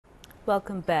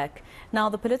Welcome back. Now,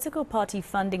 the political party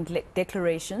funding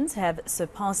declarations have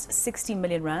surpassed 60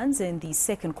 million rands in the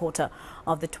second quarter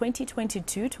of the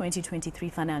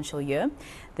 2022-2023 financial year.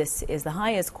 This is the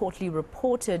highest quarterly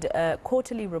report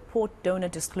donor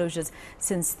disclosures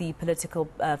since the Political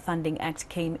Funding Act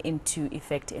came into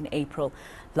effect in April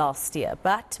last year.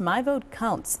 But My Vote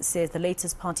Counts says the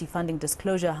latest party funding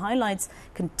disclosure highlights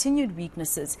continued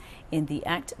weaknesses in the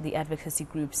Act. The advocacy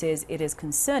group says it is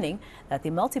concerning that the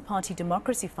Multi-Party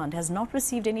Democracy Fund has not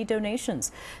received any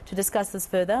donations. To discuss this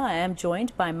further, I am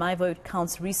joined by My Vote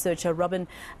Counts researcher Robyn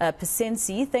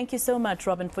Pasensie. Thank you so much,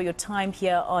 Robyn, for your time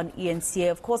here on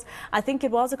eNCA. Of course, I think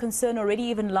it was a concern already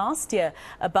even last year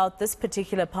about this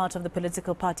particular part of the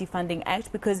Political Party Funding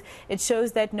Act, because it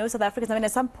shows that no South Africans,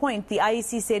 at some point the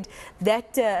IEC said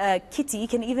that kitty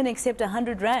can even accept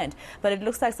 100 rand, but it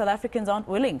looks like South Africans aren't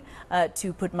willing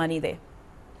to put money there.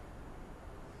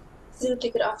 Absolutely.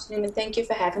 Good afternoon, and thank you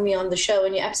for having me on the show.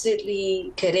 And you're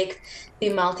absolutely correct. The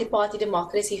Multi-Party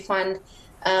Democracy Fund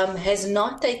has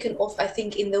not taken off, I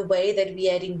think, in the way that we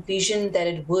had envisioned that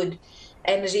it would.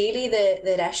 And really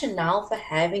the rationale for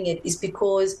having it is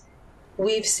because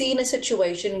we've seen a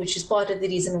situation, which is part of the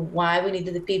reason why we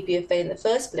needed the PPFA in the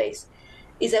first place,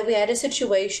 is that we had a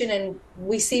situation, and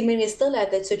we seemingly still have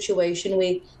that situation,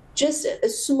 where just a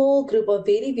small group of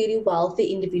very, very wealthy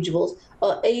individuals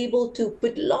are able to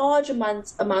put large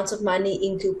amounts of money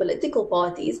into political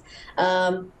parties.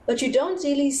 But you don't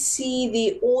really see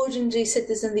the ordinary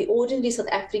citizen, the ordinary South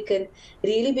African,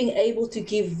 really being able to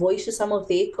give voice to some of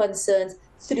their concerns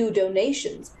through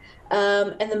donations.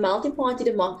 And the Multi-Party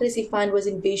Democracy Fund was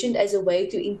envisioned as a way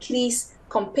to increase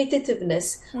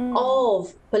competitiveness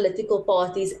of political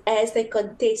parties as they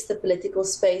contest the political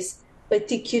space,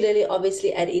 particularly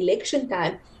obviously at election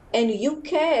time. And you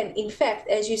can, in fact,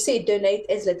 as you said, donate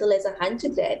as little as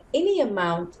 100 rand, any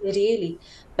amount really,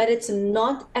 but it's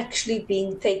not actually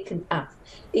being taken up.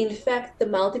 In fact, the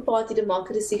Multi-Party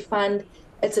Democracy Fund,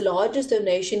 its largest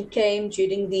donation came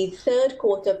during the third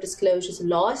quarter of disclosures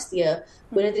last year,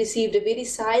 when it received a very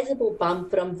sizable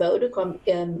bump from Vodacom,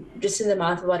 just in the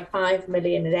amount of about 5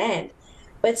 million rand.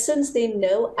 But since then,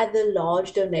 no other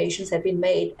large donations have been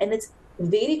made, and it's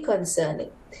very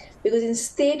concerning, because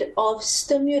instead of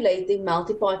stimulating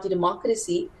multi-party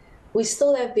democracy, we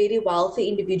still have very wealthy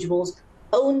individuals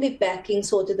only backing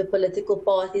sort of the political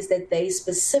parties that they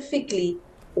specifically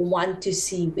want to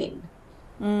see win.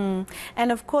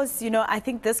 And of course, I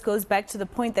think this goes back to the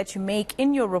point that you make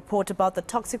in your report about the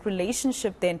toxic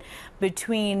relationship then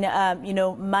between,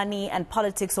 money and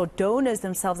politics, or donors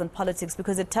themselves and politics,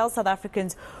 because it tells South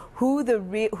Africans who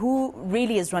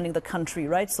really is running the country,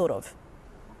 right, sort of.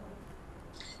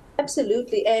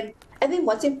 Absolutely. And I think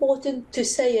what's important to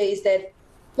say here is that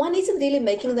one isn't really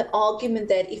making the argument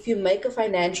that if you make a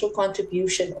financial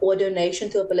contribution or donation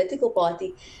to a political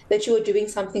party, that you are doing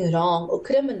something wrong or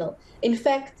criminal. In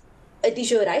fact, it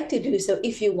is your right to do so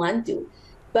if you want to.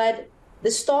 But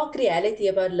the stark reality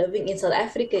about living in South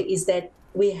Africa is that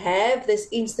we have this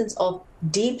instance of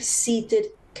deep-seated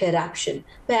corruption,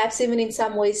 perhaps even in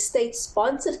some ways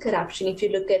state-sponsored corruption if you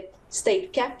look at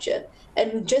state capture.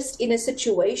 And just in a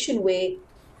situation where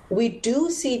we do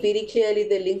see very clearly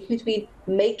the link between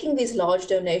making these large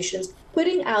donations,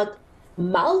 putting out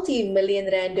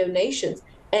multi-million rand donations,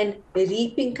 and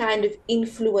reaping kind of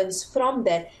influence from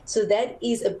that. So that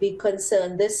is a big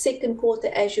concern. This second quarter,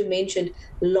 as you mentioned,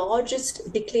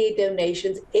 largest declared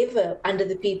donations ever under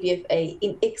the PPFA,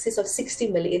 in excess of 60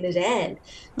 million rand.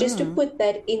 Just to put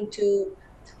that into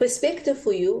perspective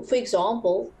for you, for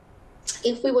example,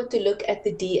 if we were to look at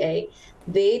the DA,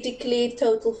 their declared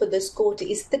total for this quarter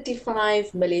is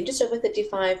 35 million, just over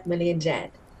 35 million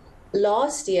rand.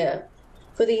 Last year,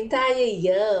 for the entire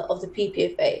year of the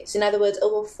PPFA, so in other words,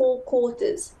 over 4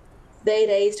 quarters, they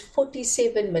raised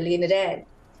 47 million rand.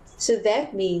 So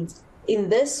that means in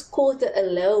this quarter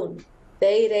alone,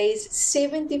 they raised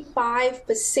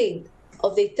 75%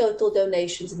 of their total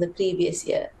donations in the previous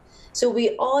year. So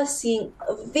we are seeing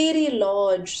a very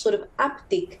large sort of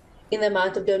uptick in the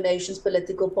amount of donations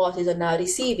political parties are now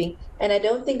receiving. And I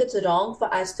don't think it's wrong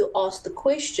for us to ask the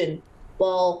question,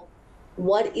 well,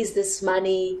 what is this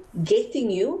money getting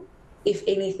you, if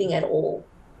anything at all?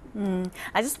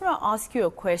 I just want to ask you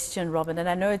a question, Robyn, and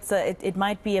I know it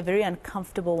might be a very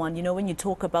uncomfortable one. When you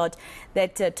talk about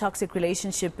that toxic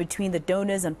relationship between the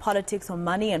donors and politics, or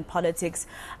money and politics,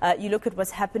 you look at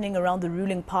what's happening around the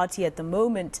ruling party at the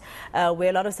moment, where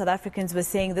a lot of South Africans were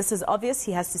saying this is obvious,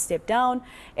 he has to step down,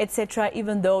 etc.,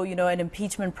 even though, an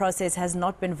impeachment process has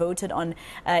not been voted on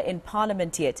in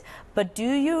Parliament yet. But do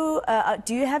you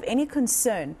have any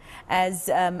concern, as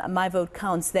My Vote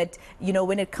Counts, that,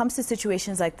 when it comes to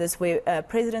situations like this, where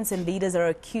presidents and leaders are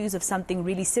accused of something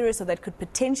really serious or that could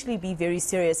potentially be very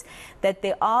serious, that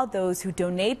there are those who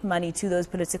donate money to those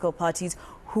political parties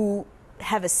who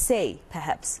have a say,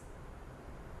 perhaps?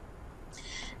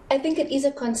 I think it is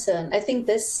a concern. I think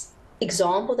this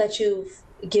example that you've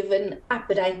given up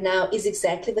right now is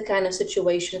exactly the kind of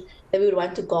situation that we would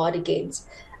want to guard against.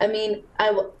 I mean,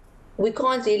 we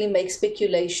can't really make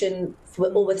speculation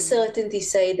or with certainty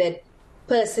say that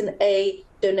person A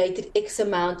donated X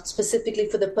amount specifically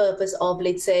for the purpose of,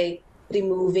 let's say,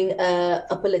 removing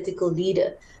a political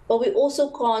leader. But we also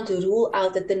can't rule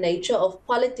out that the nature of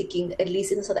politicking, at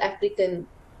least in the South African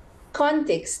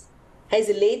context, has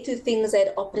led to things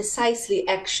that are precisely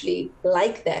actually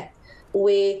like that,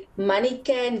 where money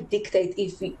can dictate.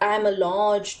 If I'm a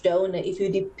large donor, if you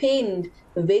depend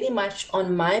very much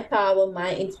on my power,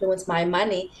 my influence, my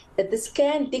money, that this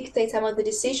can dictate some of the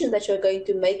decisions that you're going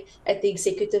to make at the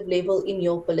executive level in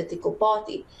your political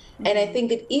party. Mm-hmm. And I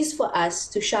think it is for us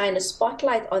to shine a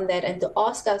spotlight on that and to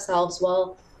ask ourselves,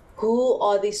 well, who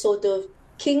are the sort of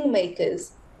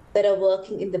kingmakers that are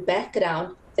working in the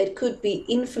background that could be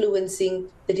influencing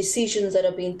the decisions that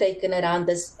are being taken around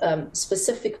this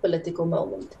specific political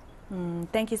moment.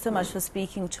 Thank you so much for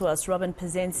speaking to us, Robyn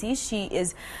Pasensie. She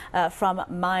is from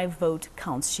My Vote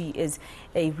Counts. She is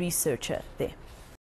a researcher there.